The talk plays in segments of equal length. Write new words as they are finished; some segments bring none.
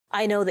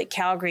I know that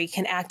Calgary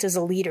can act as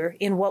a leader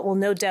in what will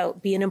no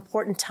doubt be an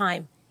important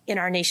time in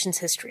our nation's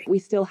history. We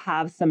still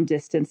have some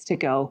distance to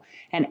go,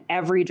 and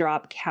every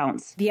drop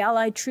counts. The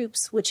Allied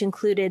troops, which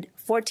included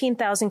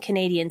 14,000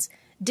 Canadians,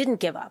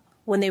 didn't give up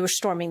when they were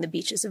storming the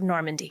beaches of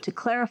Normandy. To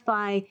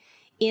clarify,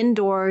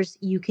 indoors,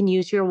 you can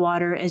use your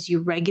water as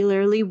you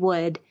regularly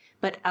would,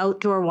 but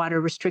outdoor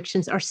water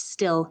restrictions are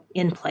still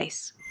in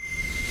place.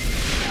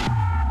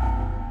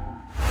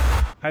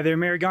 Hi there,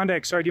 Mayor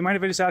Gondek. Sorry, do you mind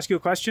if I just ask you a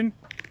question?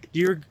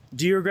 Do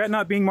you regret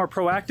not being more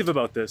proactive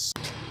about this?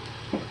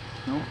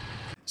 No.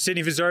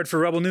 Sydney Fizzard for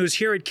Rebel News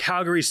here at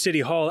Calgary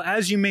City Hall.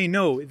 As you may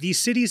know, the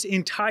city's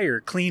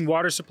entire clean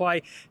water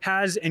supply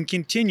has and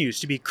continues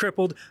to be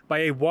crippled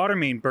by a water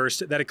main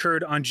burst that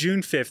occurred on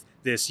June 5th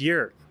this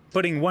year,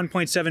 putting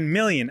 1.7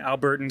 million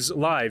Albertans'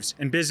 lives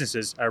and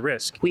businesses at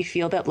risk. We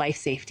feel that life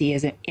safety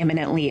is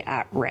imminently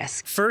at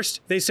risk.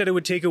 First, they said it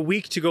would take a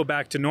week to go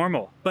back to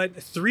normal,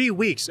 but 3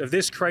 weeks of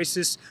this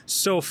crisis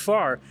so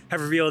far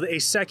have revealed a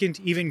second,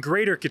 even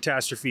greater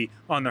catastrophe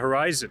on the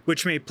horizon,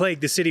 which may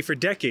plague the city for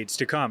decades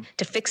to come.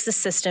 To fix the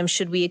system,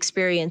 should we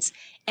experience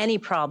any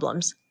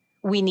problems,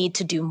 we need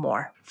to do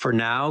more. For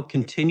now,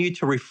 continue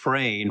to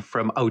refrain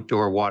from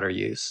outdoor water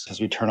use. As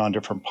we turn on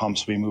different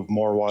pumps, we move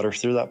more water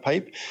through that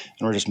pipe,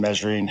 and we're just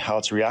measuring how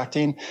it's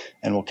reacting,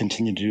 and we'll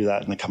continue to do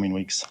that in the coming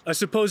weeks. A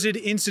supposed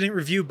incident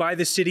review by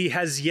the city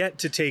has yet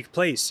to take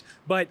place,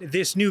 but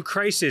this new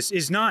crisis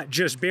is not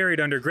just buried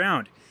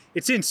underground.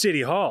 It's in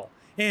City Hall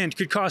and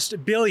could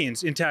cost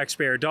billions in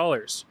taxpayer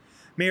dollars.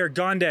 Mayor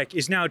Gondek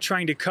is now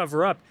trying to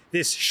cover up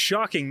this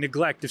shocking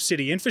neglect of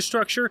city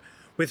infrastructure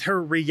with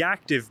her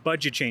reactive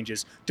budget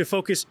changes to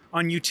focus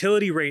on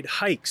utility rate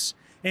hikes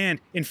and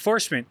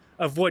enforcement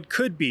of what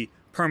could be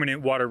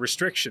permanent water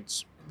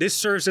restrictions. This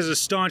serves as a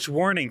staunch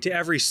warning to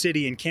every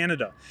city in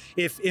Canada.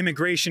 If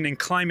immigration and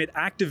climate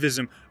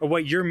activism are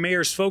what your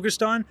mayor's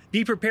focused on,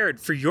 be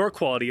prepared for your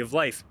quality of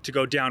life to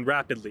go down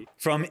rapidly.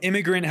 From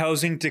immigrant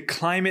housing to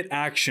climate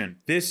action,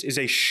 this is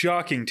a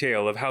shocking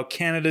tale of how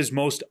Canada's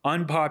most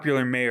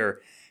unpopular mayor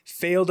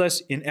failed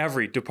us in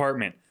every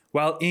department,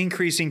 while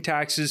increasing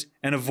taxes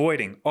and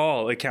avoiding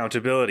all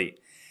accountability,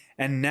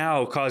 and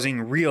now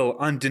causing real,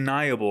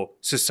 undeniable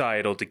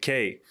societal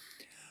decay.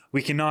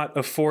 We cannot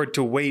afford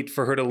to wait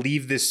for her to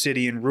leave this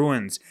city in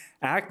ruins.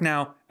 Act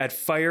now at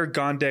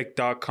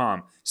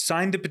firegondek.com.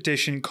 Sign the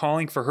petition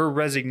calling for her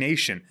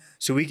resignation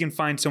so we can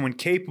find someone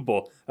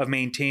capable of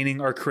maintaining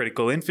our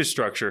critical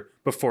infrastructure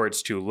before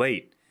it's too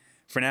late.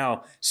 For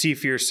now, see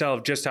for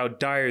yourself just how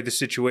dire the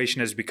situation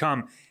has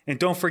become, and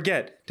don't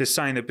forget to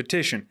sign the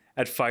petition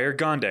at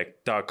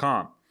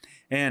firegondek.com.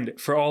 And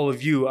for all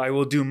of you, I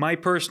will do my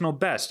personal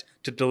best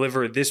to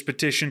deliver this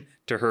petition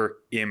to her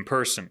in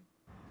person.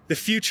 The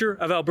future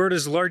of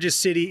Alberta's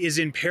largest city is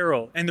in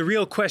peril, and the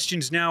real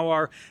questions now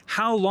are,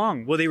 how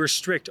long will they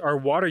restrict our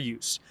water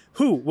use?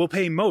 Who will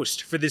pay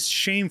most for this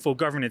shameful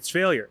governance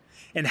failure?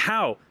 And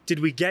how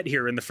did we get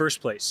here in the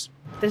first place?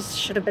 This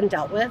should have been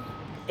dealt with.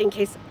 In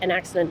case an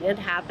accident did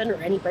happen or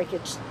any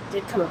breakage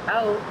did come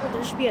about,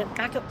 there should be a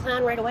backup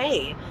plan right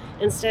away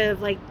instead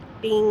of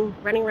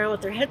running around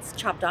with their heads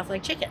chopped off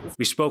like chickens.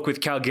 We spoke with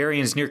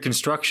Calgarians near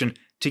construction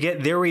to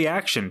get their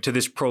reaction to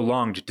this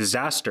prolonged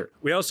disaster.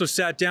 We also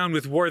sat down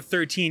with Ward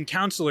 13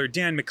 Councillor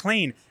Dan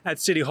McLean at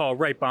City Hall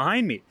right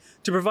behind me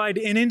to provide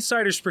an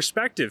insider's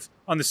perspective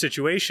on the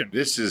situation.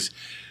 This is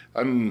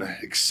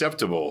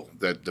unacceptable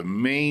that the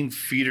main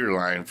feeder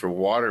line for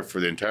water for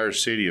the entire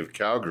city of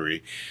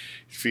Calgary,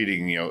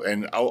 feeding,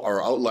 and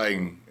our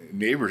outlying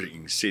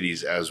neighboring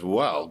cities as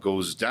well,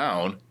 goes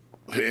down,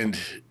 and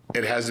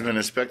it hasn't been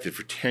inspected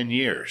for 10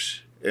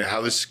 years. And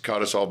how this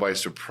caught us all by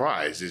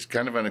surprise is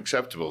kind of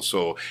unacceptable.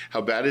 So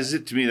how bad is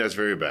it? To me, that's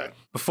very bad.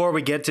 Before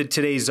we get to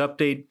today's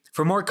update,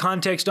 for more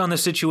context on the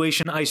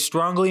situation, I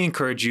strongly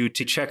encourage you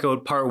to check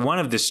out part 1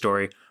 of this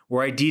story,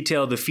 where I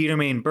detail the feeder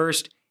main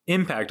burst,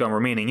 impact on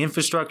remaining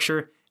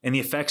infrastructure, and the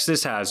effects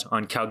this has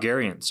on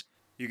Calgarians.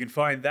 You can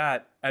find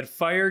that at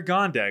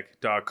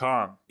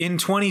firegondek.com. In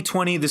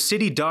 2020, the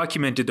city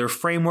documented their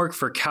framework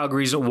for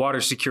Calgary's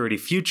water security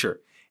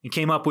future and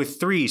came up with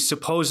 3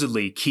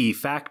 supposedly key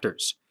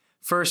factors.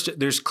 First,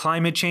 there's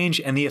climate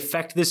change and the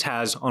effect this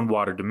has on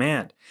water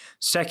demand.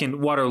 Second,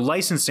 water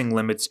licensing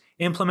limits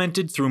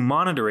implemented through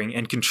monitoring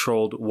and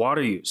controlled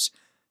water use.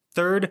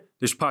 Third,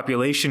 there's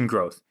population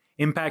growth,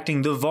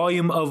 impacting the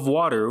volume of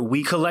water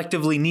we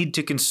collectively need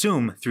to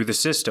consume through the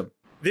system.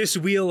 This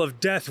wheel of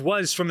death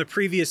was from the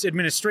previous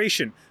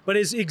administration, but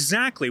is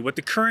exactly what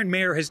the current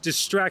mayor has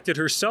distracted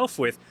herself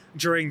with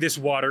during this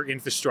water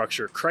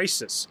infrastructure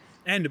crisis.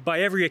 And by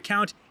every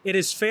account, it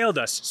has failed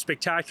us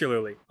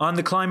spectacularly. On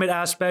the climate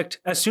aspect,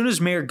 as soon as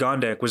Mayor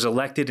Gondek was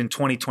elected in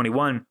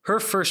 2021,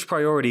 her first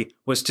priority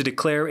was to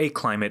declare a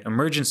climate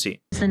emergency.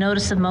 The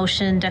notice of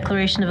motion,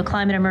 declaration of a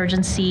climate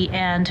emergency,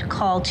 and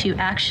call to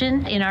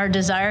action. In our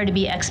desire to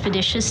be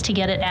expeditious to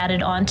get it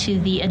added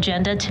onto the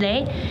agenda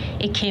today,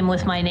 it came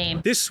with my name.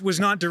 This was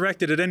not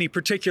directed at any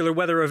particular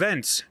weather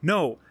events.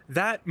 No,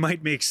 That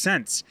might make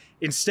sense.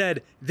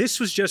 Instead, this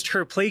was just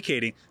her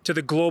placating to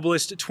the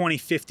globalist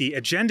 2050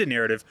 agenda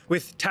narrative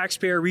with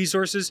taxpayer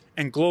resources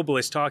and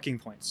globalist talking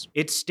points.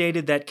 It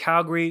stated that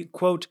Calgary,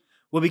 quote,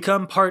 will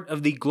become part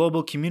of the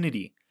global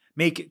community,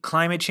 make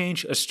climate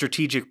change a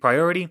strategic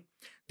priority,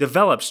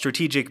 develop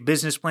strategic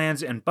business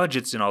plans and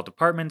budgets in all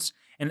departments,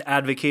 and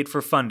advocate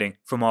for funding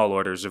from all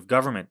orders of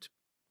government.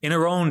 In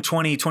her own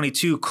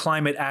 2022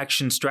 Climate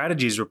Action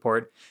Strategies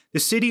report, the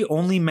city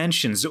only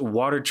mentions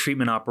water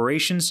treatment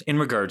operations in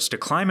regards to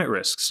climate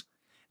risks.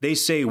 They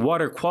say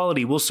water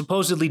quality will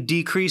supposedly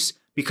decrease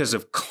because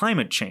of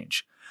climate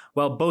change,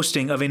 while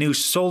boasting of a new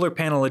solar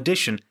panel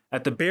addition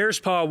at the Bears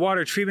Paw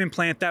water treatment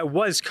plant that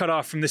was cut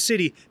off from the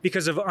city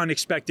because of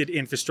unexpected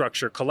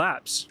infrastructure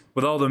collapse.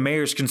 With all the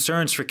mayor's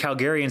concerns for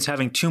Calgarians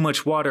having too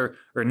much water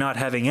or not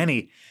having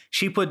any,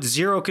 she put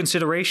zero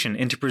consideration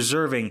into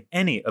preserving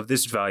any of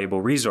this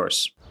valuable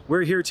resource.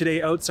 We're here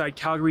today outside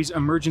Calgary's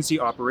Emergency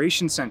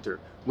Operations Center,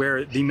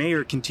 where the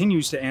mayor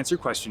continues to answer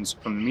questions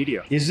from the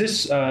media. Is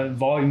this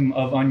volume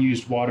of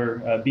unused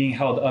water being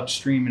held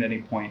upstream at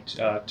any point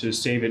to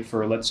save it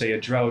for, let's say, a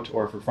drought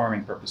or for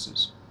farming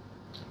purposes?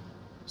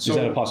 Is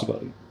that a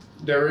possibility?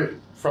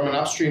 From an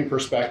upstream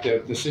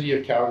perspective, the city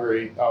of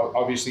Calgary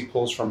obviously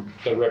pulls from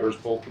the rivers,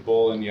 both the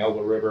Bull and the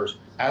Elbow rivers.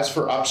 As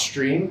for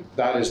upstream,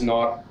 that is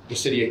not the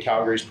city of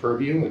Calgary's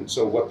purview, and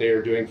so what they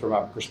are doing from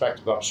a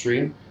perspective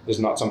upstream is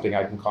not something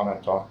I can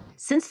comment on.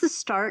 Since the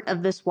start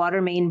of this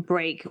water main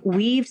break,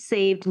 we've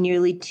saved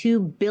nearly 2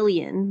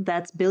 billion,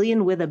 that's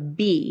billion with a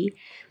B,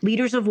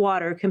 liters of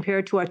water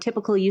compared to our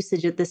typical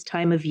usage at this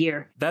time of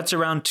year. That's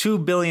around 2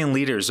 billion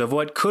liters of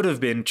what could have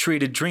been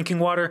treated drinking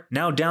water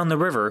now down the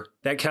river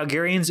that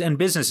Calgarians and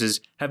businesses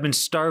have been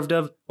starved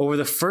of over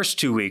the first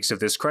 2 weeks of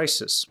this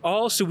crisis.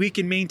 All so we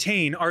can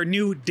maintain our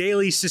new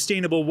daily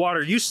sustainable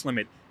water use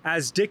limit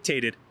as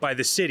dictated by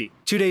the city.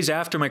 2 days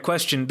after my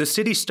question, the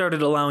city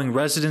started allowing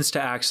residents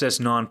to access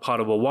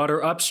non-potable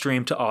water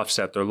upstream to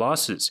offset their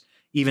losses,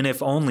 even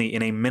if only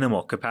in a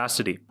minimal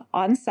capacity.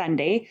 On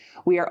Sunday,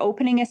 we are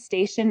opening a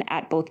station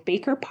at both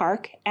Baker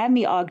Park and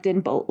the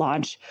Ogden Boat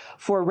Launch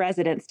for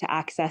residents to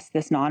access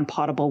this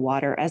non-potable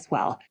water as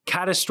well.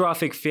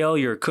 Catastrophic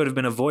failure could have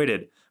been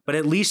avoided, but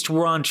at least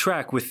we're on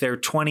track with their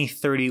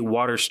 2030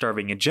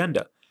 water-starving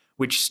agenda,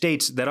 which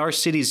states that our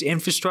city's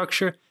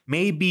infrastructure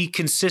may be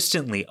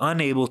consistently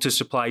unable to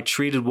supply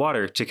treated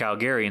water to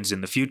Calgarians in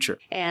the future.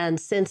 And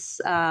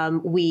since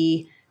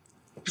we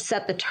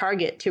set the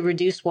target to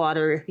reduce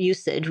water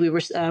usage, we were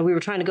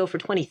trying to go for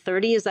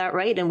 2030, is that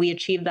right? And we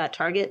achieved that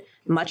target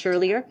much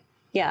earlier?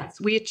 Yeah.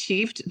 We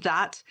achieved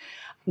that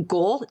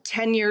goal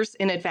 10 years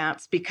in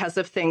advance because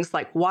of things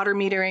like water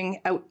metering,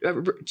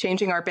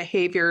 changing our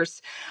behaviors,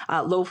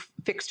 low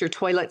fixture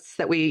toilets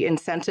that we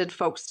incented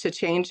folks to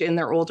change in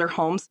their older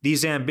homes.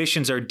 These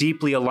ambitions are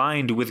deeply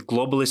aligned with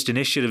globalist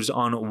initiatives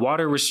on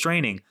water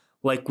restraining,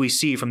 like we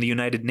see from the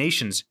United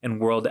Nations and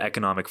World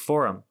Economic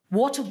Forum.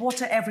 Water,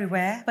 water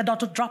everywhere, but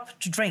not a drop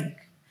to drink.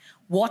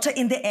 Water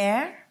in the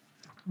air,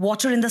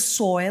 water in the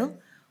soil,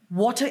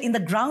 water in the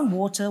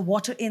groundwater,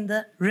 water in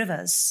the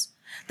rivers.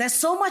 There's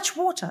so much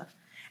water.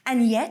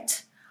 And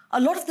yet,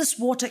 a lot of this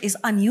water is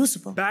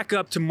unusable. Back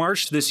up to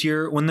March this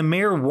year when the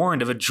mayor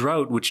warned of a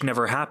drought which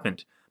never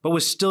happened, but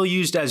was still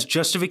used as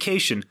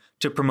justification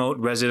to promote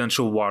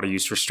residential water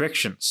use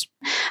restrictions.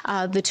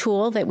 The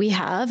tool that we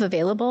have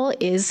available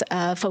is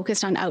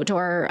focused on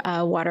outdoor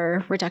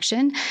water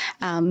reduction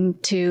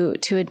to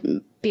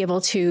be able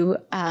to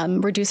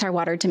reduce our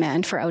water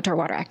demand for outdoor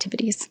water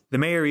activities. The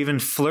mayor even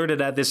flirted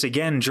at this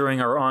again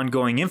during our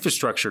ongoing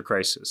infrastructure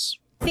crisis.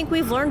 I think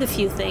we've learned a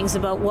few things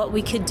about what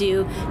we could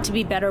do to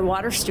be better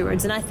water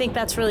stewards, and I think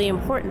that's really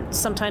important.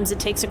 Sometimes it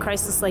takes a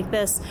crisis like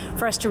this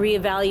for us to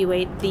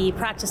reevaluate the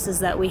practices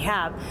that we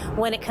have.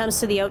 When it comes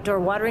to the outdoor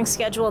watering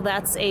schedule,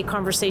 that's a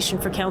conversation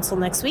for council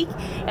next week,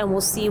 and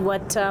we'll see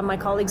what my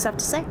colleagues have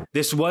to say.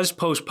 This was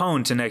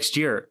postponed to next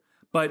year,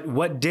 but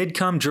what did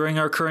come during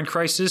our current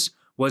crisis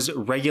was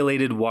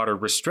regulated water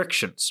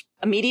restrictions.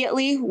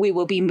 Immediately, we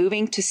will be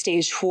moving to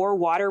stage 4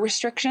 water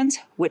restrictions,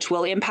 which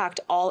will impact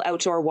all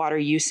outdoor water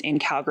use in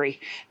Calgary.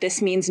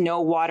 This means no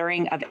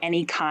watering of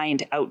any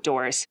kind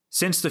outdoors.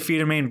 Since the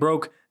feeder main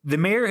broke, the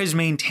mayor has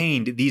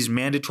maintained these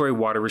mandatory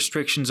water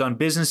restrictions on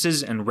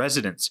businesses and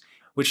residents,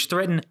 which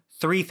threaten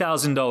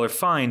 $3,000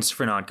 fines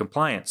for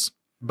noncompliance.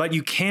 But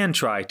you can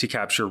try to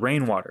capture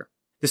rainwater.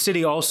 The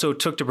city also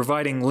took to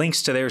providing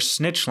links to their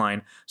snitch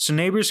line so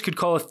neighbors could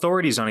call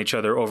authorities on each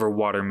other over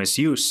water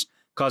misuse,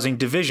 causing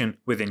division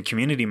within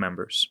community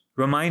members.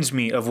 Reminds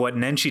me of what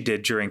Nenshi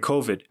did during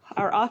COVID.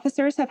 Our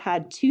officers have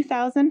had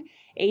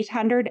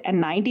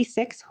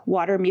 2,896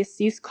 water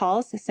misuse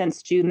calls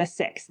since June the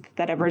 6th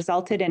that have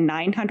resulted in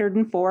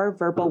 904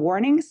 verbal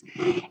warnings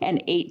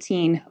and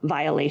 18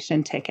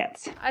 violation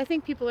tickets. I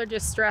think people are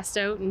just stressed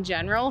out in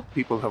general.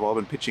 People have all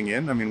been pitching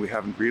in. I mean, we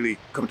haven't really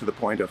come to the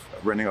point of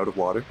running out of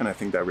water, and I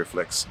think that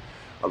reflects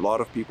a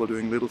lot of people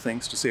doing little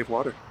things to save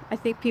water. I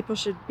think people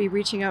should be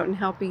reaching out and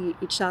helping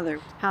each other,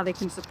 how they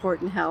can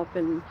support and help,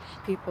 and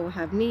people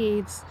have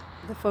needs.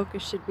 The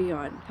focus should be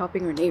on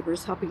helping our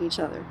neighbors, helping each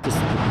other. Just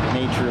the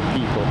nature of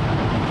people,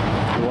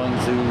 the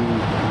ones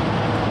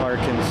who are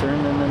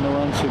concerned and then the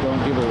ones who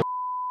don't give a.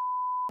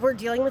 We're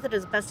dealing with it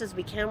as best as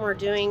we can. We're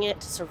doing it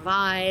to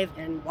survive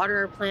and water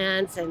our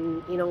plants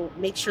and,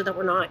 make sure that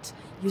we're not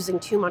using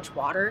too much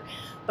water.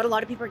 But a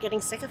lot of people are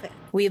getting sick of it.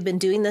 We have been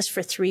doing this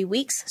for 3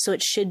 weeks, so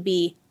it should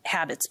be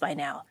habits by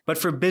now. But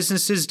for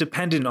businesses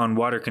dependent on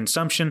water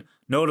consumption,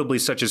 notably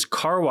such as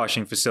car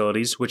washing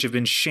facilities, which have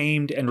been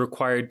shamed and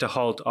required to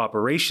halt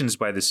operations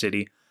by the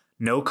city,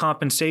 no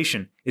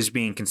compensation is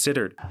being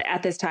considered.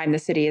 At this time, the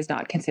city is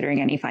not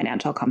considering any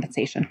financial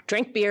compensation.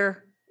 Drink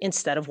beer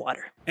instead of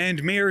water.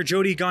 And Mayor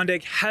Jyoti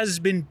Gondek has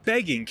been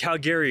begging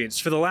Calgarians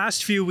for the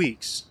last few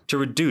weeks to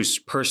reduce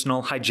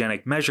personal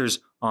hygienic measures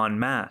en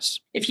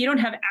masse. If you don't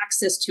have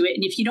access to it,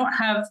 and if you don't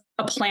have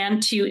a plan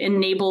to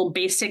enable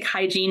basic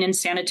hygiene and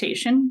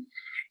sanitation,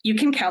 you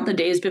can count the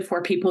days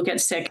before people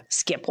get sick.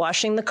 Skip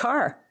washing the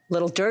car.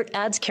 Little dirt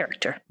adds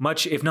character.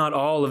 Much, if not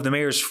all, of the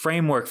mayor's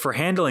framework for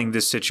handling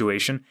this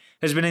situation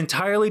has been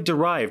entirely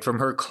derived from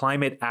her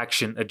climate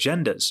action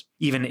agendas,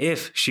 even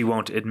if she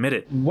won't admit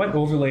it. What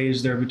overlay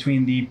is there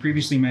between the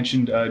previously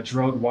mentioned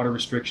drought water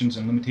restrictions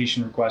and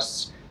limitation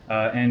requests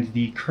and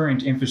the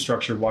current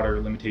infrastructure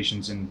water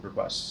limitations and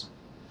requests?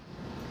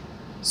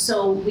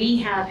 So we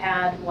have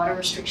had water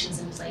restrictions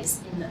in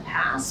place in the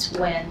past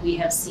when we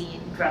have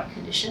seen drought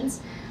conditions.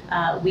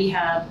 We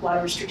have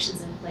water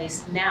restrictions in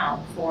place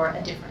now for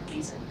a different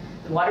reason.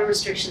 The water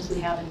restrictions we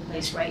have in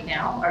place right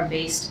now are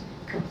based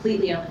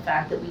completely on the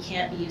fact that we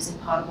can't be using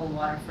potable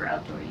water for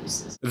outdoor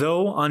uses.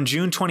 Though on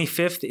June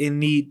 25th, in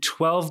the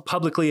 12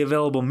 publicly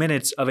available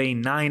minutes of a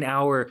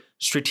 9-hour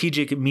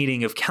strategic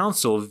meeting of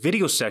council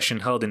video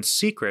session held in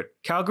secret,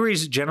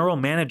 Calgary's General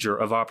Manager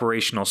of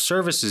Operational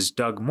Services,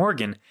 Doug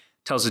Morgan,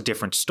 tells a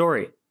different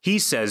story. He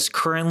says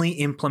currently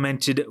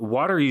implemented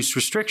water use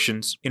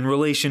restrictions in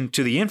relation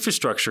to the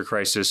infrastructure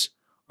crisis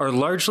are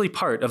largely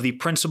part of the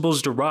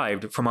principles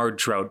derived from our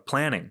drought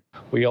planning.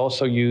 We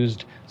also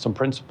used some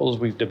principles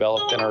we've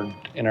developed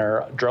in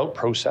our drought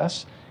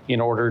process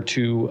in order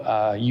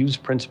to use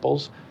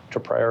principles to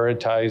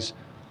prioritize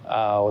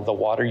the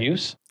water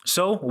use.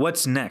 So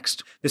what's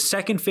next? The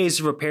second phase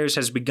of repairs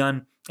has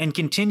begun and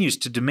continues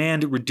to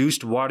demand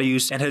reduced water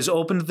use and has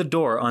opened the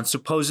door on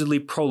supposedly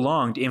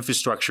prolonged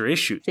infrastructure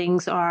issues.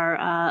 Things are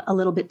a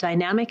little bit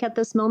dynamic at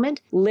this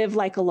moment. Live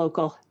like a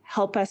local.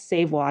 Help us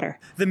save water.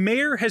 The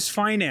mayor has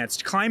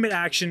financed climate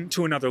action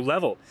to another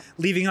level,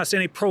 leaving us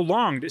in a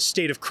prolonged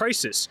state of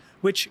crisis,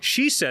 which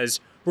she says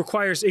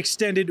requires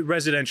extended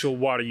residential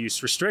water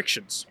use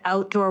restrictions.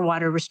 Outdoor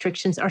water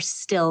restrictions are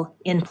still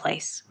in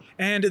place.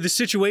 And the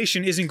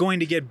situation isn't going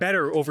to get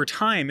better over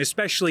time,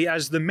 especially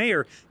as the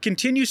mayor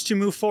continues to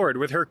move forward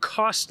with her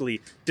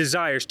costly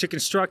desires to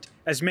construct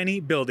as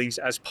many buildings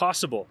as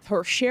possible.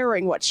 Her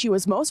sharing what she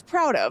was most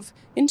proud of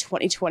in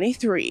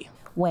 2023.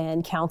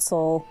 When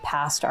council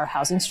passed our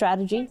housing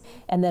strategy,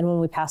 and then when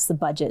we passed the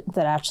budget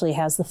that actually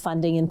has the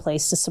funding in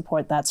place to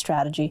support that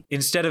strategy.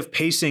 Instead of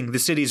pacing the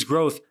city's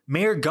growth,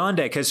 Mayor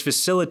Gondek has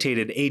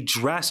facilitated a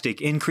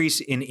drastic increase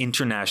in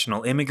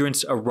international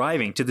immigrants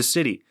arriving to the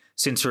city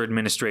since her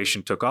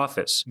administration took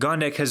office.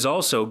 Gondek has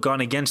also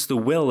gone against the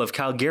will of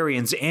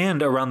Calgarians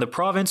and around the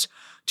province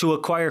to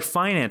acquire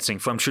financing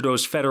from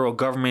Trudeau's federal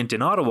government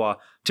in Ottawa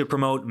to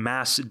promote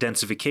mass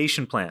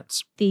densification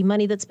plans. The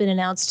money that's been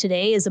announced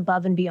today is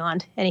above and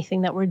beyond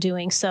anything that we're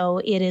doing. So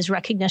it is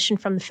recognition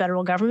from the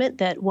federal government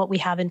that what we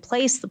have in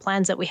place, the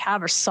plans that we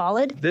have are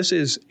solid. This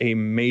is a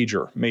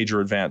major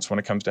advance when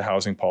it comes to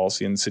housing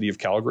policy in the city of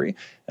Calgary.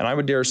 And I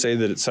would dare say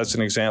that it sets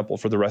an example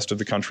for the rest of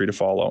the country to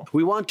follow.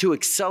 We want to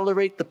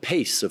accelerate the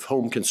pace of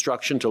home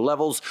construction to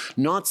levels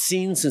not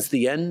seen since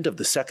the end of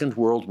the Second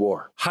World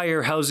War.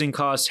 Higher housing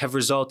costs have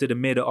resulted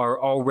amid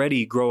our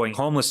already growing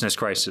homelessness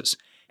crisis.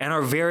 And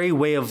our very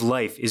way of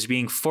life is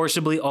being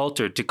forcibly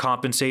altered to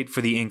compensate for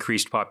the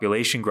increased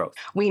population growth.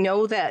 We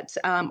know that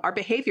our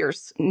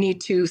behaviors need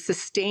to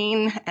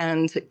sustain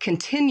and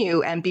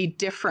continue and be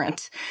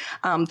different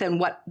than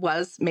what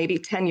was maybe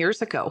 10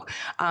 years ago.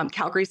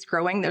 Calgary's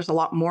growing. There's a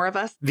lot more of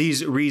us.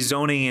 These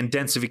rezoning and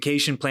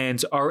densification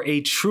plans are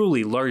a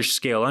truly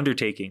large-scale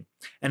undertaking.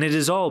 And it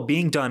is all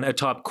being done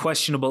atop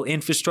questionable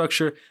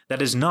infrastructure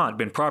that has not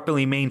been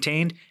properly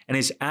maintained and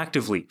is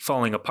actively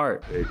falling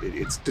apart.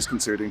 It's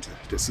disconcerting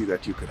to see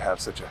that you could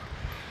have such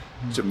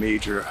a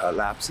major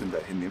lapse in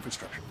the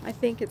infrastructure. I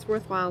think it's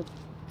worthwhile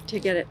to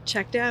get it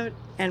checked out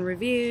and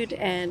reviewed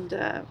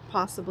and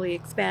possibly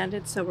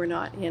expanded so we're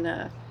not in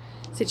a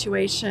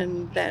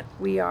situation that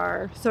we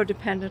are so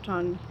dependent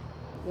on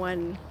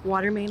one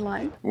water main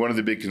line. One of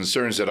the big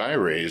concerns that I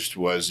raised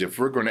was if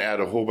we're going to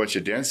add a whole bunch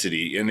of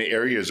density in the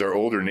areas our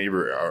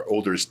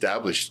older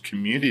established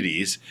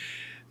communities,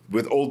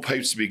 with old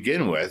pipes to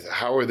begin with,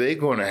 how are they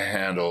going to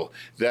handle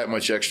that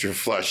much extra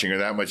flushing or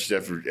that much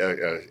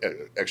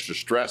extra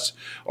stress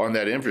on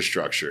that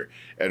infrastructure?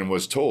 And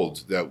was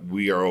told that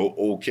we are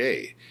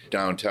okay.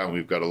 Downtown,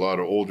 we've got a lot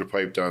of older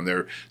pipe down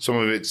there. Some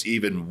of it's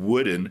even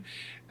wooden,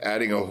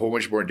 adding a whole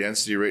much more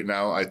density right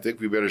now. I think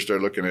we better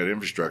start looking at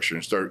infrastructure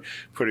and start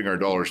putting our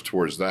dollars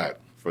towards that.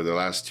 For the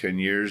last 10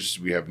 years,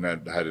 we have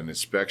not had an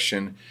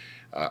inspection.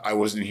 I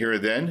wasn't here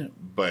then,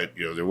 but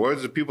there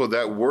was the people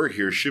that were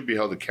here should be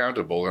held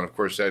accountable, and of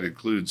course that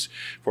includes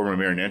former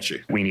Mayor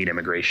Nenshi. We need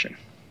immigration.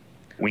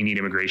 We need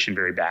immigration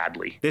very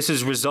badly. This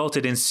has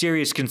resulted in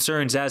serious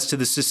concerns as to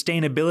the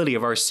sustainability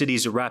of our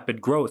city's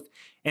rapid growth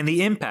and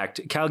the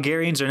impact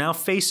Calgarians are now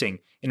facing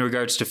in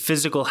regards to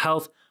physical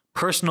health,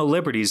 personal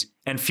liberties,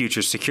 and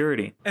future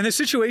security. And the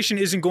situation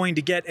isn't going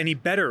to get any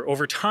better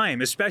over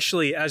time,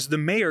 especially as the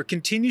mayor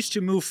continues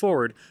to move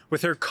forward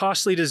with her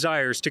costly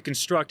desires to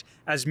construct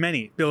as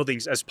many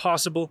buildings as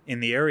possible in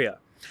the area,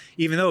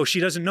 even though she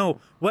doesn't know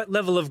what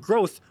level of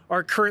growth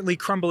our currently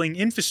crumbling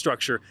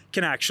infrastructure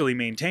can actually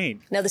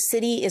maintain. Now, the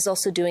city is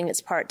also doing its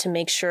part to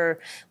make sure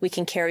we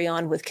can carry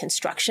on with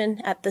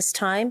construction at this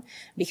time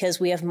because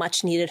we have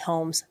much needed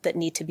homes that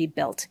need to be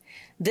built.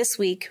 This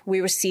week,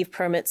 we received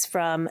permits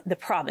from the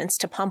province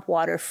to pump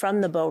water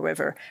from the Bow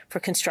River for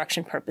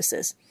construction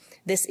purposes.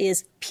 This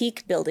is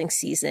peak building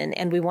season,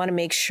 and we want to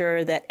make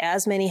sure that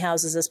as many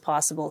houses as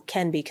possible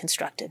can be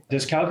constructed.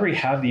 Does Calgary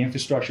have the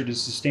infrastructure to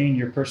sustain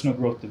your personal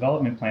growth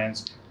development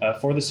plans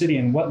for the city,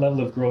 and what level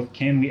of growth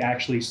can we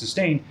actually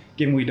sustain,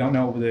 given we don't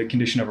know the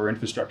condition of our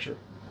infrastructure?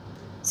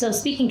 So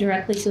speaking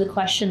directly to the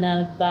question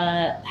of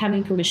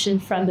having permission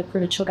from the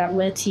provincial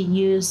government to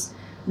use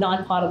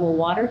non-potable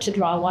water to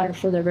draw water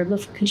for the river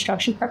for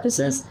construction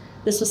purposes,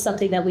 this was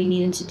something that we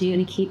needed to do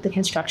to keep the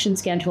construction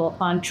schedule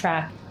on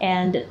track.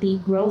 And the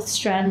growth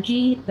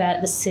strategy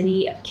that the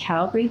city of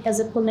Calgary has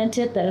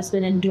implemented, that has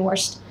been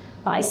endorsed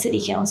by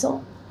City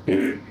Council,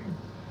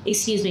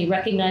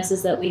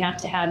 recognizes that we have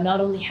to have not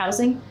only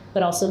housing,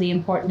 but also the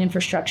important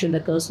infrastructure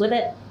that goes with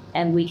it.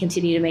 And we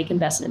continue to make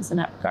investments in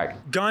that regard.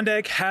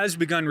 Gondek has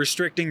begun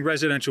restricting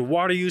residential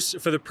water use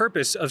for the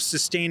purpose of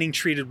sustaining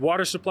treated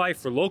water supply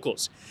for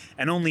locals.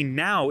 And only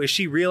now is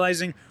she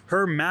realizing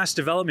her mass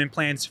development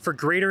plans for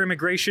greater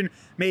immigration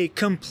may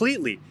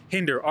completely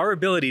hinder our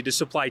ability to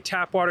supply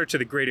tap water to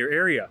the greater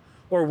area,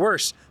 or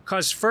worse,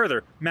 cause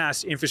further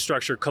mass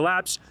infrastructure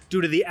collapse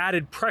due to the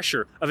added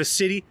pressure of a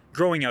city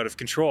growing out of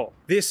control.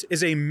 This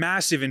is a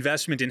massive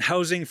investment in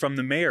housing from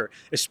the mayor,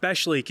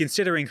 especially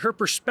considering her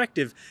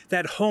perspective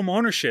that home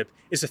ownership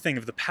is a thing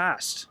of the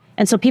past.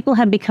 And so people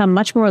have become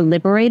much more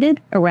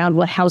liberated around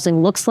what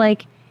housing looks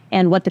like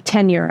and what the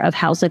tenure of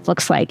housing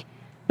looks like.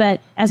 But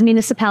as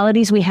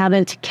municipalities, we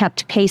haven't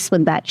kept pace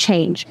with that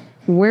change.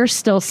 We're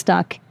still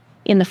stuck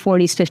in the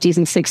 40s, 50s,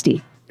 and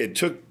 60s. It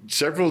took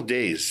several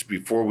days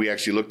before we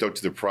actually looked out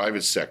to the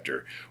private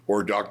sector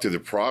or docked to the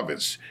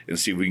province and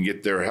see if we can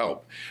get their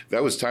help.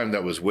 That was time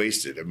that was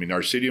wasted. I mean,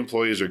 our city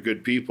employees are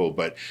good people,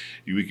 but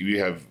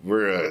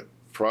we're a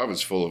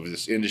province full of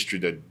this industry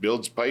that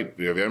builds pipe.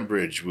 We have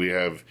Enbridge, we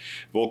have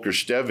Volker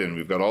Steven,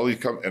 we've got all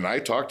these and I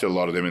talked to a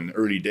lot of them in the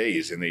early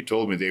days, and they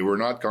told me they were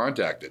not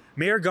contacted.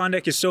 Mayor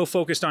Gondek is so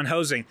focused on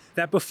housing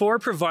that before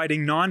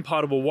providing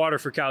non-potable water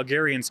for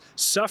Calgarians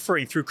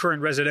suffering through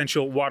current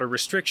residential water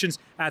restrictions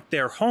at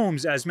their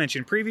homes, as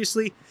mentioned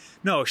previously,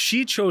 no,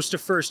 she chose to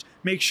first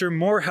make sure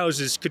more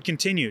houses could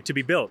continue to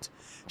be built.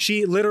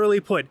 She literally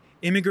put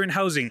immigrant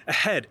housing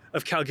ahead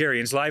of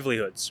Calgarians'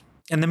 livelihoods.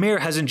 And the mayor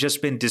hasn't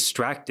just been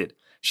distracted.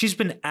 She's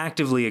been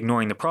actively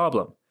ignoring the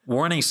problem.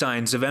 Warning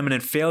signs of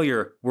imminent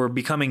failure were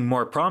becoming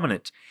more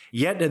prominent,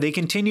 yet they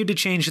continue to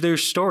change their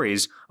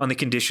stories on the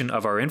condition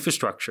of our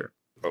infrastructure.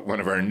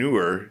 One of our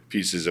newer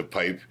pieces of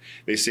pipe,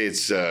 they say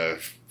it's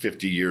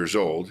 50 years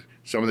old.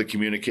 Some of the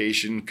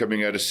communication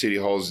coming out of City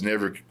Hall is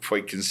never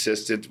quite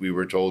consistent. We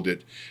were told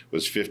it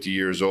was 50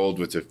 years old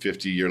with a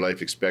 50-year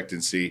life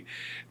expectancy.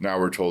 Now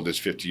we're told it's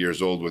 50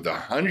 years old with a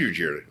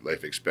 100-year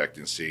life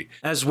expectancy.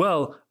 As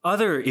well,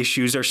 other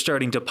issues are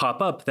starting to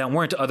pop up that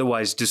weren't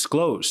otherwise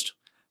disclosed,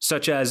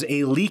 such as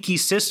a leaky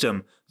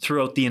system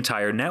throughout the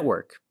entire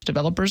network.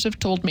 Developers have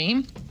told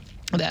me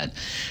that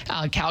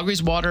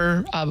Calgary's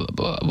water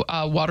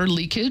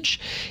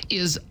leakage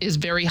is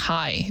very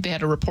high. They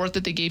had a report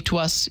that they gave to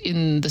us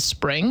in the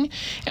spring,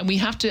 and we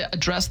have to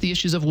address the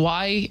issues of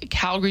why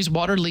Calgary's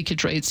water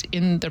leakage rates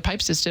in their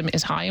pipe system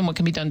is high and what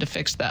can be done to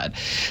fix that.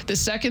 The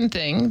second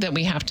thing that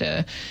we have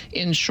to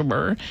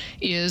ensure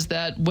is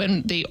that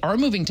when they are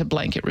moving to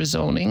blanket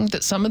rezoning,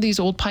 that some of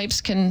these old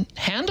pipes can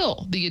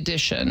handle the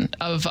addition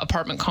of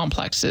apartment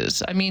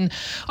complexes. I mean,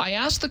 I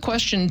asked the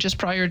question just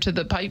prior to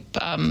the pipe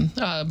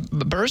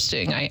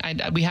bursting.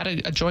 We had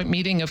a joint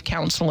meeting of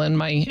council and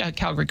my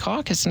Calgary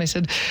caucus, and I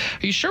said,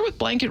 "Are you sure with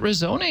blanket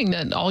rezoning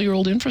that all your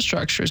old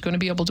infrastructure is going to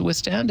be able to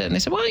withstand it?" And they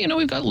said, "Well,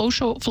 we've got low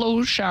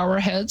flow shower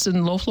heads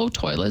and low flow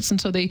toilets," and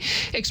so they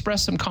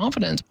expressed some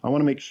confidence. I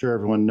want to make sure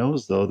everyone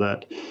knows, though,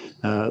 that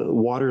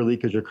water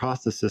leakage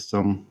across the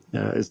system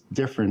is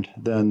different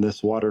than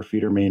this water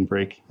feeder main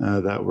break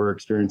that we're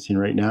experiencing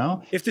right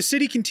now. If the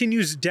city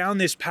continues down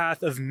this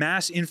path of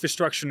mass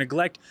infrastructure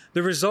neglect,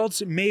 the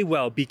results may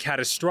well be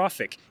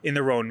catastrophic in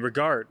their own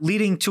regard,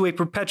 leading to a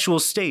perpetual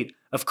state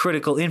of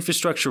critical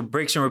infrastructure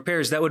breaks and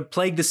repairs that would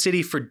plague the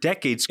city for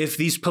decades if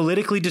these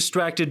politically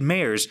distracted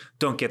mayors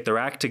don't get their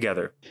act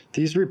together.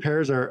 These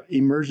repairs are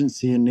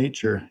emergency in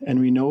nature, and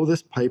we know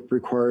this pipe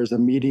requires a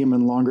medium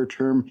and longer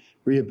term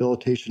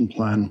rehabilitation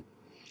plan.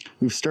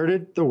 We've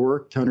started the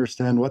work to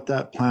understand what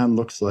that plan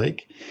looks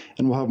like,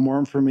 and we'll have more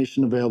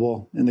information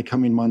available in the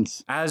coming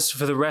months. As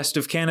for the rest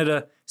of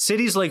Canada,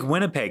 cities like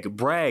Winnipeg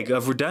brag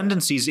of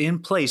redundancies in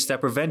place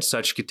that prevent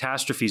such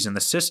catastrophes in the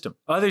system.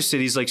 Other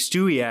cities like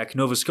Stewiacke,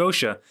 Nova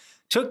Scotia,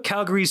 took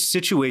Calgary's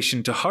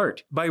situation to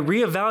heart by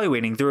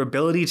reevaluating their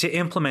ability to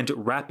implement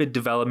rapid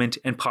development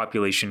and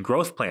population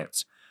growth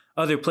plans.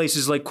 Other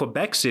places like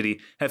Quebec City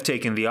have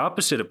taken the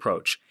opposite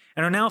approach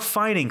and are now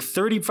fining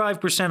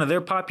 35% of their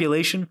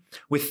population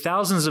with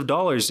thousands of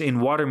dollars in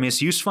water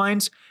misuse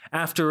fines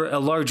after a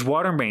large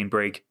water main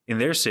break in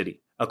their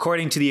city.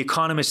 According to the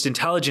Economist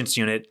Intelligence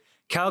Unit,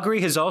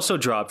 Calgary has also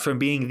dropped from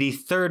being the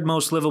third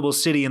most livable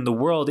city in the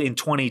world in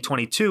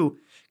 2022,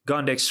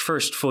 Gondek's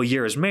first full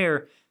year as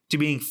mayor, to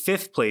being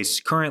fifth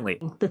place currently.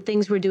 The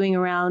things we're doing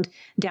around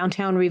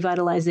downtown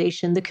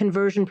revitalization, the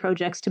conversion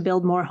projects to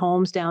build more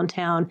homes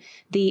downtown,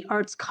 the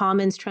Arts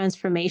Commons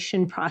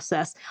transformation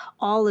process,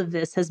 all of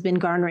this has been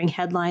garnering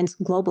headlines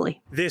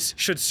globally. This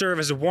should serve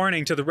as a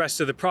warning to the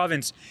rest of the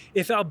province.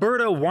 If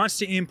Alberta wants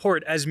to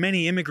import as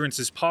many immigrants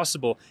as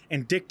possible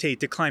and dictate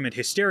to climate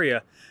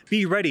hysteria,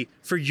 be ready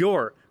for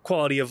your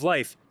quality of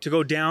life to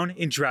go down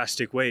in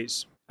drastic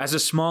ways. As a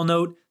small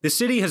note, the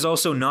city has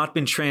also not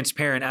been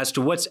transparent as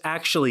to what's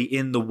actually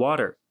in the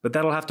water, but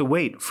that'll have to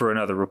wait for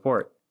another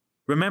report.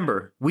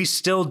 Remember, we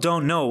still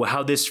don't know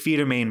how this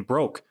feeder main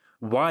broke,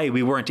 why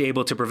we weren't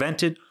able to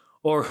prevent it,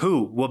 or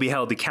who will be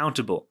held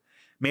accountable.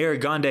 Mayor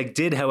Gondek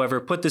did, however,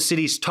 put the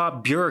city's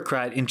top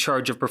bureaucrat in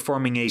charge of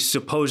performing a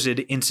supposed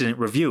incident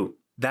review,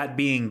 that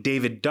being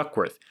David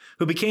Duckworth,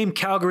 who became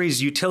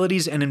Calgary's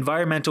Utilities and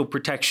Environmental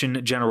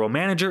Protection General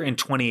Manager in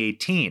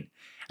 2018.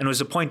 And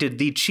was appointed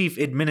the Chief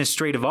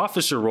Administrative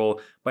Officer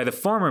role by the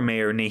former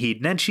Mayor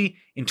Naheed Nenshi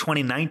in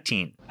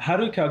 2019. How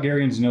do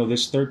Calgarians know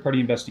this third-party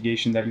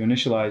investigation that you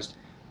initialized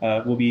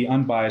will be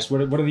unbiased?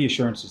 What are the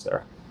assurances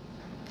there?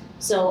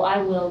 So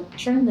I will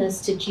turn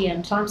this to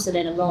GM Thompson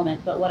in a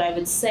moment, but what I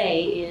would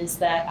say is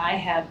that I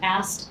have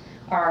asked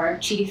our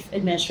Chief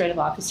Administrative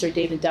Officer,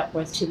 David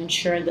Duckworth, to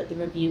ensure that the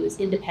review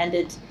is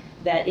independent,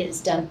 that it is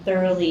done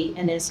thoroughly,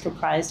 and is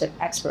comprised of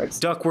experts.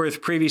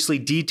 Duckworth previously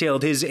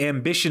detailed his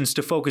ambitions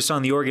to focus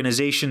on the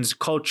organization's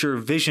culture,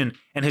 vision,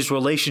 and his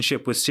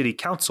relationship with City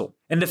Council.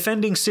 And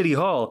defending City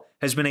Hall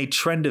has been a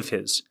trend of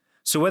his.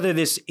 So whether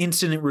this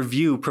incident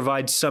review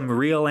provides some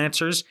real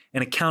answers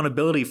and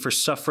accountability for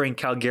suffering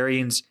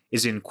Calgarians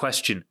is in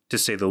question, to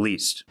say the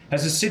least.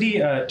 Has the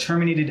city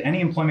terminated any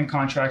employment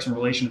contracts in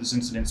relation to this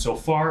incident so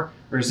far,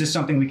 or is this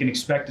something we can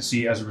expect to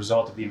see as a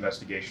result of the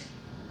investigation?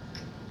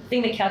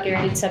 The thing that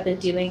Calgarians have been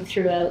doing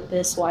throughout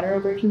this water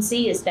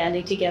emergency is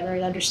banding together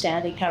and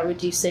understanding how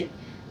reducing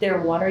their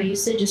water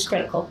usage is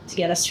critical to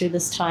get us through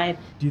this time.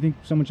 Do you think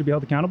someone should be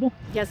held accountable?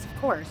 Yes, of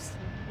course.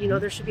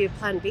 There should be a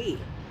plan B,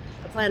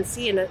 a plan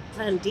C, and a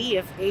plan D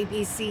if A,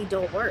 B, C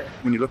don't work.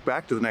 When you look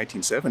back to the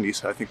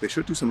 1970s, I think they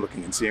should do some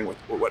looking and seeing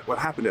what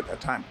happened at that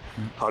time.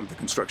 How did the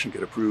construction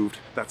get approved?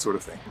 That sort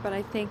of thing. But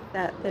I think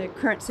that the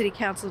current city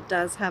council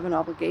does have an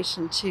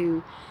obligation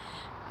to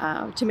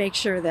make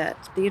sure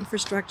that the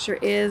infrastructure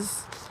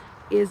is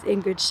in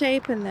good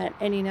shape and that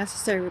any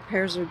necessary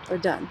repairs are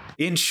done.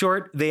 In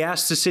short, they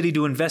asked the city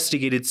to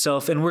investigate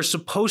itself, and we're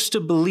supposed to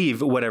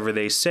believe whatever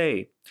they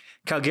say.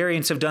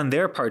 Calgarians have done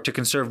their part to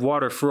conserve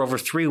water for over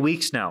 3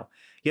 weeks now,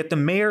 yet the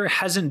mayor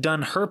hasn't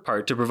done her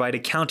part to provide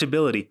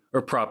accountability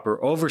or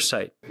proper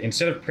oversight.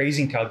 Instead of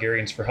praising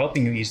Calgarians for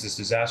helping you ease this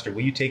disaster,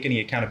 will you take any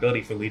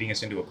accountability for leading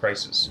us into a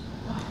crisis?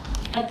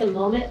 At the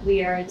moment,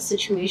 we are in a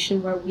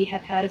situation where we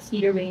have had a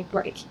feeder main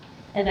break,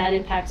 and that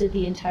impacted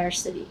the entire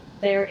city.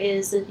 There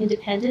is an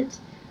independent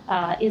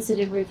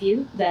incident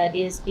review that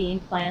is being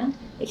planned.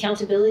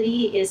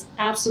 Accountability is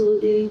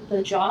absolutely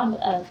the job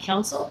of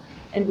council,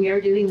 and we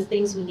are doing the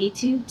things we need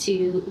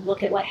to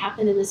look at what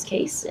happened in this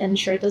case and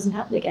ensure it doesn't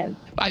happen again.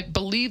 I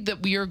believe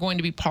that we are going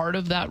to be part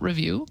of that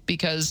review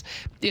because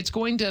it's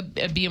going to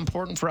be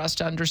important for us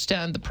to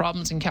understand the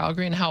problems in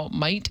Calgary and how it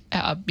might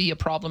be a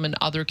problem in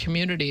other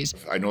communities.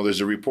 I know there's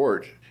a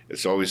report.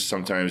 It's always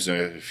sometimes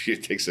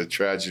it takes a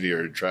tragedy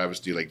or a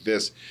travesty like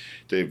this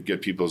to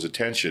get people's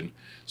attention.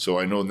 So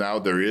I know now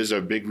there is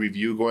a big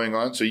review going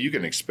on, so you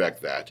can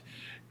expect that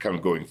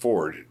going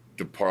forward.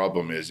 the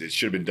problem is it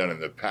should have been done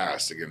in the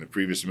past. Again, the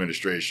previous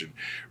administration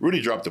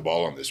really dropped the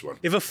ball on this one.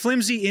 If a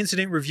flimsy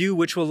incident review,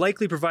 which will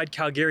likely provide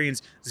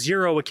Calgarians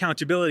zero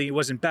accountability,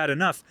 wasn't bad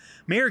enough,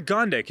 Mayor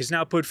Gondek has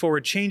now put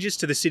forward changes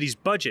to the city's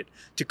budget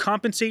to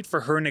compensate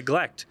for her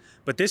neglect.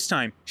 But this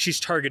time, she's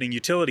targeting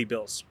utility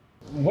bills.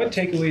 What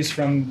takeaways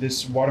from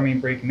this water main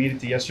break made it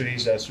to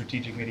yesterday's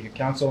strategic meeting of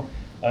council?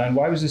 And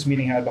why was this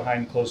meeting had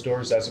behind closed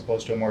doors as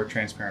opposed to a more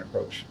transparent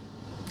approach?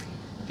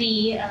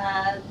 The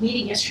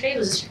meeting yesterday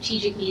was a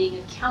strategic meeting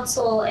of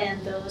council,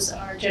 and those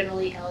are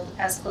generally held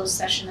as closed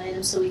session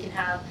items so we can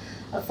have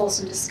a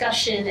fulsome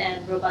discussion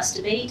and robust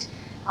debate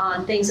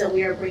on things that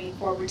we are bringing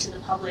forward to the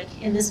public.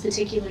 In this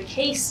particular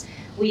case,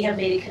 we have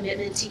made a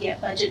commitment to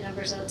get budget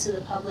numbers out to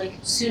the public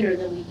sooner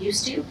than we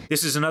used to.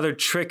 This is another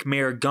trick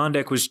Mayor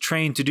Gondek was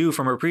trained to do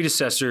from her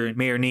predecessor,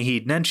 Mayor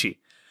Naheed Nenshi,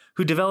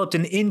 who developed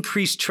an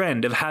increased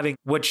trend of having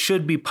what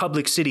should be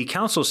public city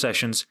council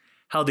sessions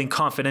held in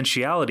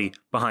confidentiality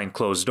behind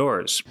closed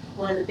doors.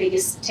 One of the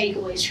biggest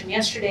takeaways from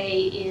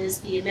yesterday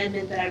is the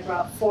amendment that I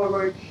brought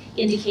forward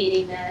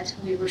indicating that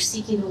we were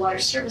seeking the water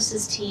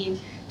services team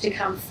to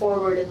come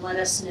forward and let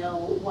us know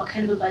what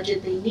kind of a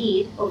budget they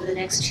need over the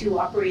next 2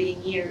 operating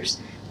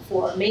years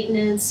for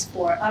maintenance,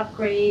 for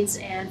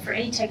upgrades, and for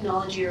any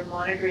technology or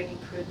monitoring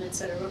improvements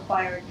that are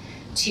required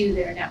to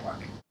their network.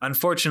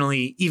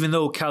 Unfortunately, even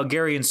though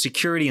Calgarian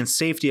security and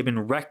safety have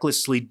been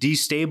recklessly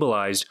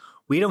destabilized,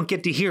 we don't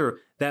get to hear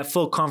that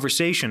full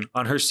conversation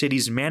on her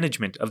city's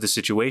management of the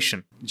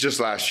situation. Just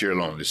last year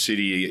alone, the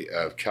city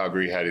of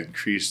Calgary had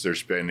increased their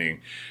spending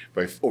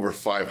by over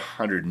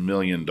 $500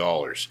 million.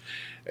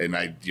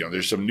 And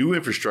there's some new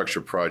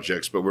infrastructure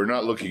projects, but we're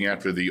not looking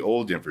after the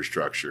old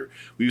infrastructure.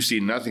 We've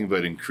seen nothing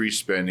but increased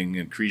spending,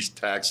 increased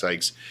tax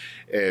hikes,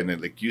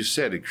 and like you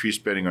said,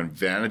 increased spending on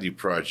vanity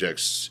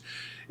projects.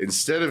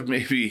 Instead of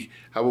maybe,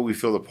 how about we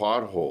fill the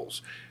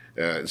potholes?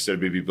 Instead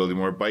of maybe building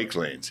more bike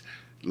lanes.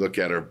 Look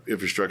at our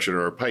infrastructure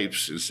or our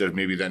pipes instead of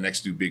maybe that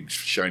next new big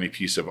shiny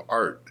piece of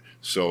art.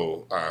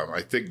 So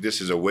I think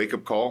this is a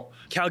wake-up call.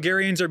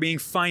 Calgarians are being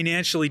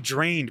financially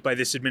drained by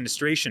this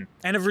administration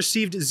and have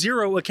received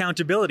zero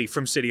accountability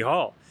from City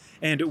Hall.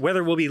 And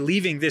whether we'll be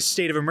leaving this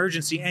state of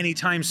emergency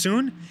anytime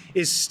soon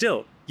is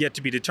still yet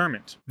to be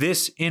determined.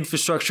 This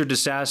infrastructure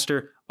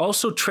disaster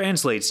also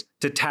translates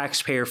to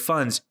taxpayer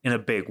funds in a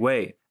big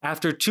way.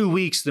 After 2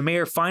 weeks, the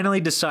mayor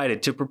finally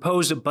decided to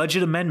propose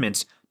budget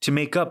amendments to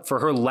make up for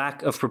her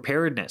lack of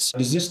preparedness.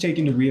 Does this take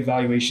into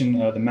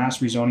reevaluation the mass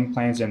rezoning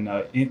plans and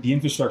the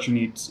infrastructure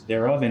needs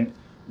thereof? And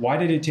why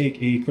did it take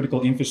a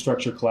critical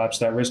infrastructure collapse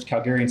that risked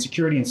Calgarian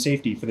security and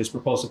safety for this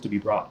proposal to be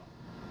brought?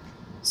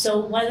 So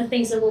one of the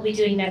things that we'll be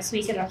doing next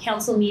week at our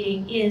council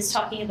meeting is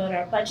talking about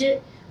our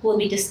budget. We'll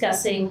be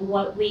discussing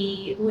what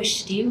we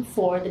wish to do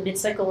for the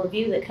mid-cycle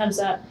review that comes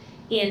up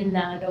in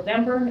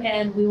November,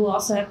 and we will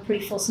also have a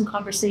pretty fulsome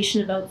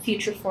conversation about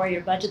future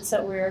four-year budgets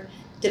that we're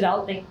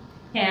developing.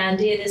 And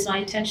it is my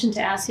intention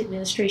to ask the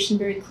administration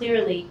very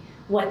clearly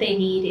what they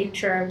need in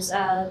terms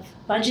of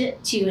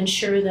budget to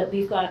ensure that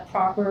we've got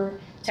proper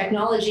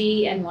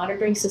technology and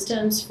monitoring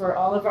systems for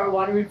all of our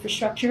water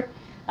infrastructure.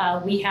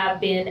 We have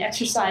been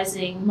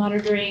exercising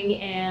monitoring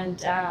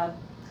and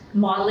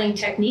modeling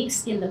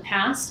techniques in the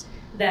past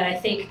that I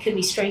think could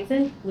be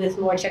strengthened with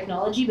more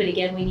technology. But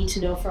again, we need to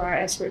know from our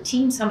expert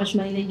teams how much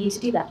money they need to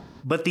do that.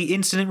 But the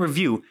incident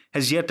review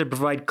has yet to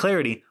provide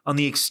clarity on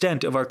the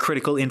extent of our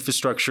critical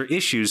infrastructure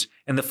issues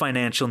and the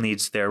financial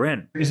needs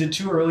therein. Is it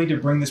too early to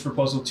bring this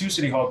proposal to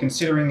City Hall,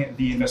 considering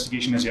the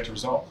investigation has yet to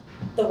resolve?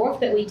 The work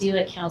that we do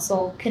at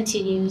Council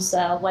continues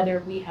whether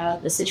we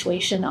have a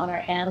situation on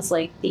our hands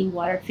like the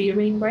water feeder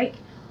main break,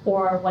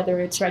 or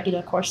whether it's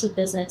regular course of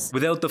business.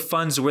 Without the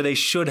funds where they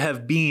should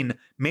have been,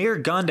 Mayor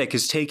Gondek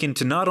has taken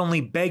to not only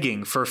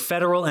begging for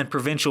federal and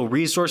provincial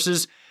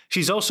resources,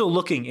 she's also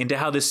looking into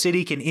how the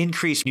city can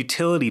increase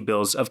utility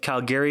bills of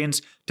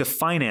Calgarians to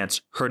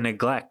finance her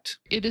neglect.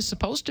 It is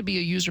supposed to be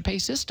a user pay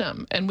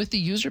system. And with the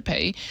user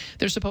pay,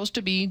 they're supposed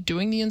to be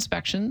doing the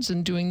inspections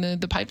and doing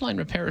the pipeline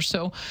repairs.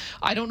 So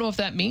I don't know if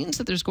that means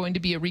that there's going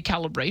to be a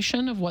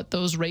recalibration of what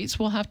those rates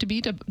will have to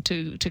be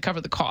to cover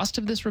the cost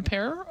of this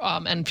repair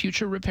and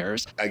future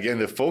repairs. Again,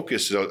 the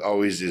focus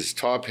always is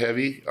top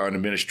heavy on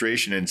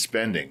administration and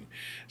spending.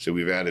 So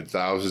we've added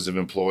thousands of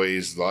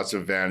employees, lots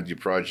of vanity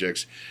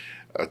projects,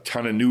 a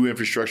ton of new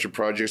infrastructure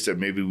projects that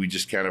maybe we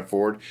just can't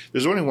afford.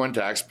 There's only one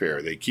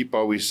taxpayer. They keep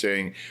always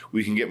saying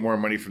we can get more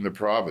money from the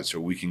province or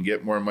we can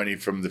get more money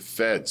from the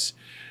feds.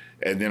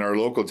 And then our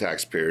local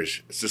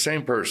taxpayers, it's the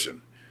same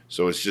person.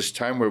 So it's just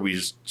time where we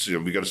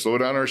got to slow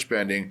down our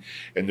spending,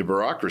 and the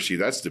bureaucracy,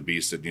 that's the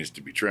beast that needs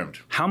to be trimmed.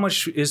 How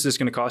much is this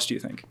going to cost, do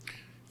you think?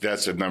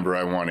 That's a number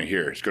I want to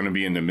hear. It's going to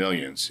be in the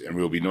millions, and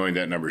we'll be knowing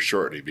that number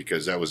shortly,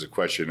 because that was a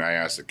question I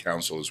asked the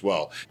council as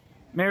well.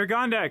 Mayor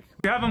Gondek,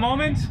 do you have a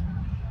moment?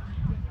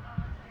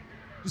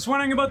 Just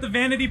wondering about the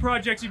vanity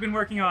projects you've been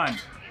working on.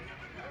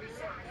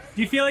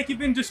 Do you feel like you've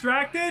been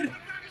distracted?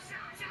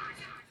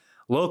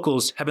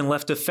 Locals have been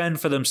left to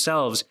fend for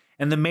themselves,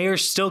 and the mayor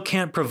still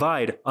can't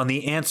provide on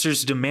the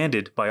answers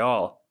demanded by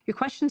all. Your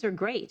questions are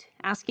great.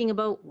 Asking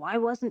about why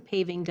wasn't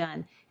paving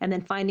done and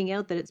then finding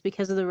out that it's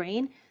because of the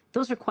rain,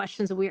 those are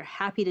questions that we are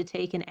happy to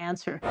take and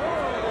answer.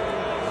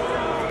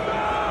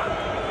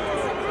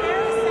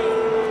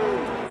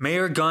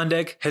 Mayor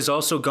Gondek has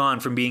also gone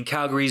from being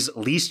Calgary's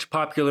least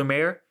popular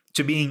mayor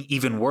to being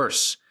even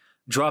worse,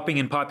 dropping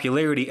in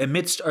popularity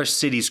amidst our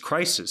city's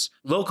crisis.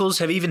 Locals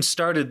have even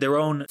started their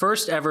own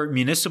first ever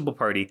municipal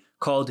party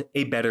called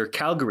A Better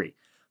Calgary,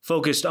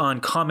 focused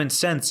on common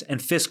sense and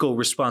fiscal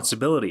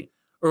responsibility.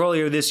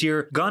 Earlier this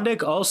year,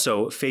 Gondek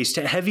also faced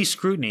heavy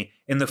scrutiny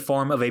in the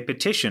form of a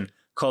petition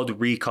called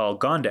Recall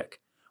Gondek,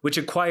 which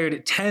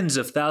acquired tens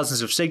of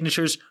thousands of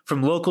signatures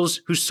from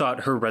locals who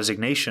sought her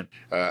resignation.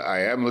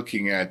 I am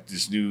looking at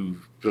this new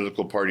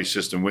political party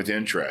system with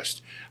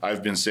interest.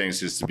 I've been saying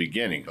since the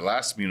beginning. The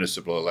last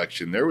municipal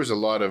election, there was a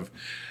lot of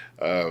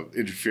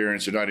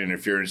interference, or not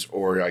interference,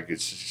 or I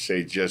could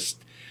say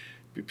just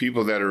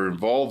people that are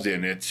involved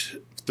in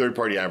it.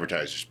 Third-party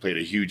advertisers played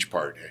a huge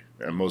part.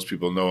 And most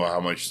people know how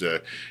much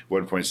the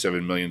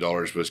 $1.7 million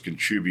was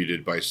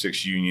contributed by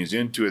 6 unions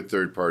into a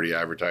third-party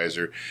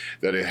advertiser,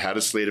 that it had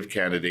a slate of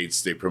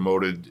candidates. They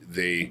promoted,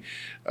 they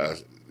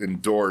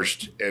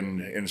endorsed,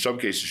 and in some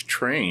cases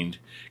trained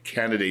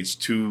candidates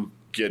to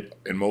get,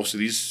 and most of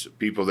these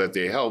people that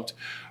they helped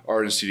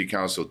are in city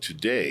council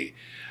today.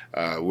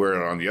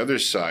 Where on the other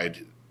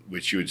side,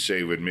 which you would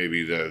say would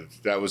maybe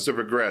that was the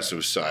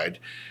progressive side,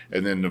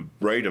 and then the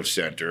right of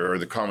center, or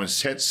the common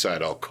sense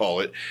side, I'll call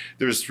it,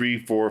 there's 3,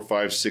 4,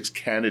 5, 6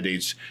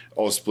 candidates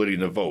all splitting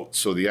the vote.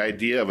 So the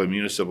idea of a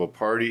municipal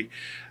party,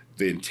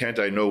 the intent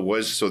I know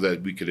was so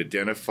that we could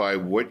identify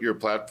what your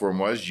platform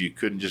was. You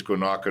couldn't just go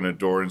knock on a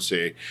door and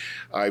say,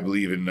 I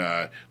believe in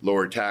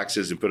lower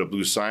taxes, and put a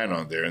blue sign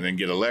on there and then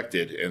get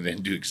elected and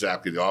then do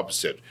exactly the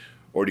opposite,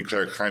 or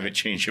declare a climate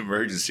change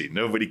emergency.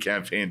 Nobody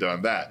campaigned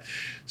on that.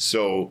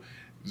 So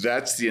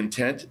that's the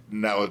intent.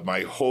 Now,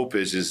 my hope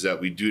is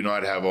that we do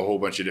not have a whole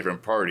bunch of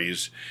different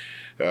parties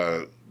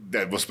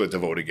that will split the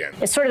vote again.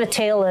 It's sort of a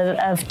tale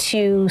of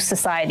two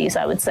societies,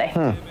 I would say.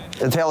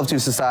 A tale of two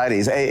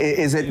societies.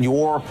 Is it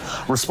your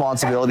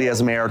responsibility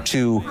as mayor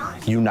to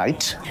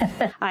unite?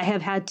 I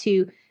have had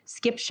to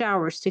skip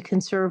showers to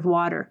conserve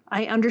water.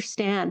 I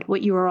understand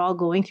what you are all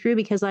going through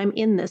because I'm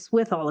in this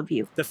with all of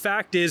you. The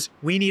fact is,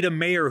 we need a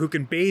mayor who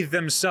can bathe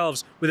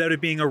themselves without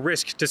it being a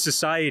risk to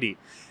society.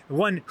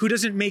 One who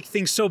doesn't make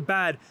things so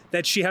bad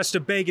that she has to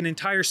beg an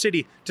entire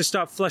city to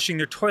stop flushing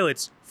their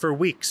toilets for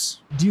weeks.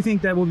 Do you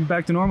think that will be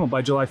back to normal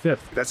by July 5th?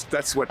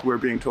 That's what we're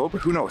being told,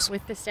 but who knows?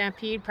 With the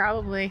stampede,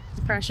 probably.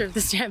 The pressure of the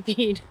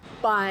stampede.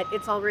 But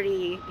it's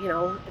already,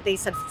 they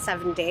said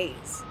 7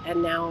 days,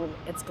 and now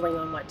it's going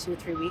on,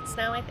 2-3 weeks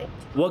now, I think?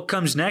 What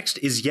comes next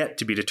is yet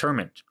to be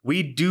determined.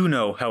 We do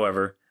know,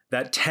 however,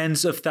 that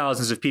tens of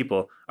thousands of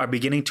people are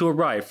beginning to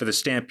arrive for the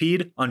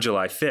stampede on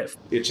July 5th.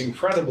 It's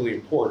incredibly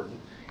important.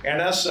 And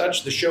as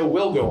such, the show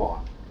will go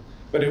on,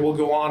 but it will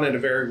go on in a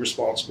very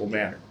responsible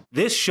manner.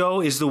 This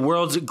show is the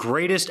world's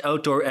greatest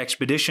outdoor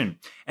expedition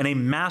and a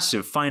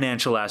massive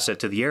financial asset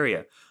to the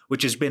area,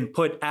 which has been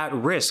put at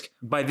risk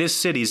by this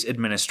city's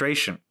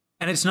administration.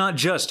 And it's not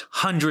just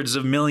hundreds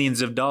of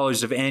millions of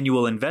dollars of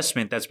annual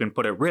investment that's been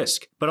put at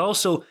risk, but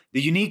also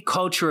the unique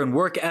culture and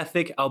work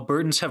ethic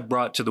Albertans have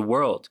brought to the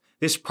world.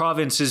 This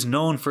province is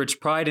known for its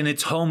pride in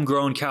its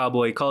homegrown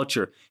cowboy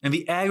culture and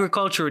the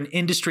agriculture and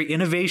industry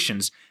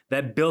innovations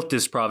that built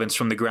this province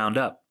from the ground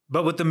up.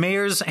 But with the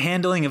mayor's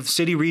handling of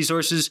city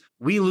resources,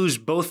 we lose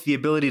both the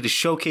ability to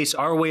showcase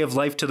our way of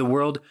life to the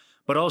world,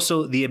 but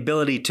also the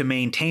ability to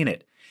maintain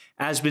it,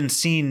 as been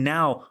seen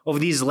now over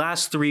these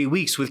last 3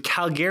 weeks with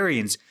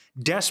Calgarians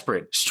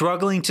desperate,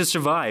 struggling to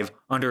survive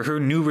under her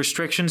new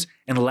restrictions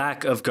and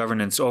lack of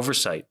governance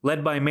oversight.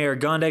 Led by Mayor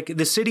Gondek,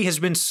 the city has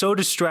been so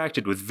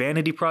distracted with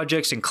vanity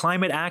projects and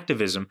climate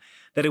activism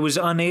that it was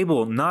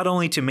unable not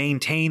only to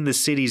maintain the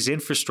city's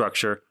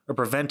infrastructure or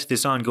prevent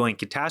this ongoing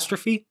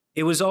catastrophe,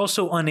 it was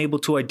also unable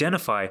to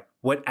identify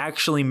what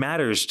actually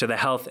matters to the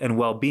health and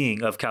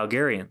well-being of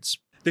Calgarians.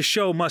 The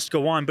show must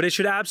go on, but it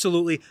should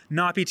absolutely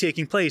not be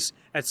taking place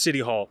at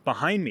City Hall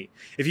behind me.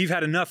 If you've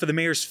had enough of the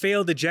mayor's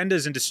failed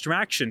agendas and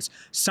distractions,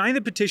 sign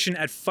the petition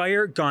at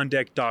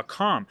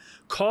firegondek.com.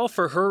 Call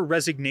for her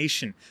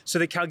resignation so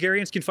that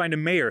Calgarians can find a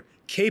mayor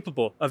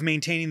capable of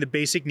maintaining the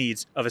basic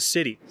needs of a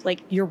city.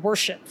 Like, your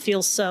worship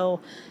feels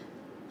so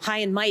high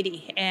and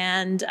mighty,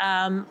 and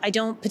I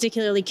don't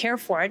particularly care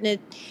for it, and it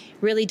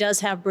really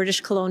does have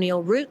British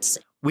colonial roots.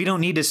 We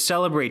don't need to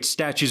celebrate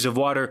statues of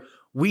water.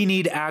 We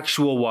need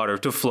actual water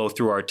to flow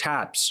through our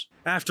taps.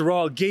 After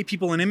all, gay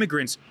people and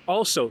immigrants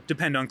also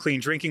depend on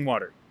clean drinking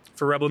water.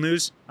 For Rebel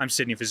News, I'm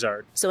Sydney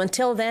Fizzard. So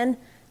until then,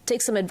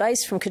 take some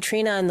advice from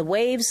Katrina and the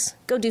waves.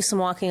 Go do some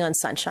walking on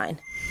sunshine.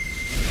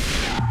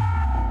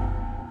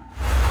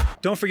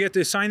 Don't forget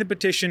to sign the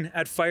petition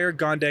at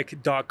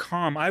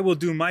firegondek.com. I will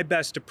do my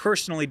best to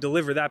personally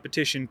deliver that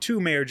petition to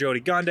Mayor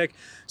Jyoti Gondek,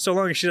 so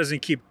long as she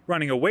doesn't keep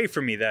running away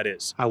from me, that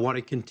is. I want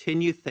to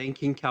continue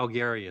thanking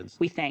Calgarians.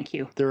 We thank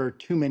you. There are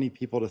too many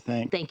people to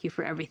thank. Thank you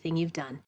for everything you've done.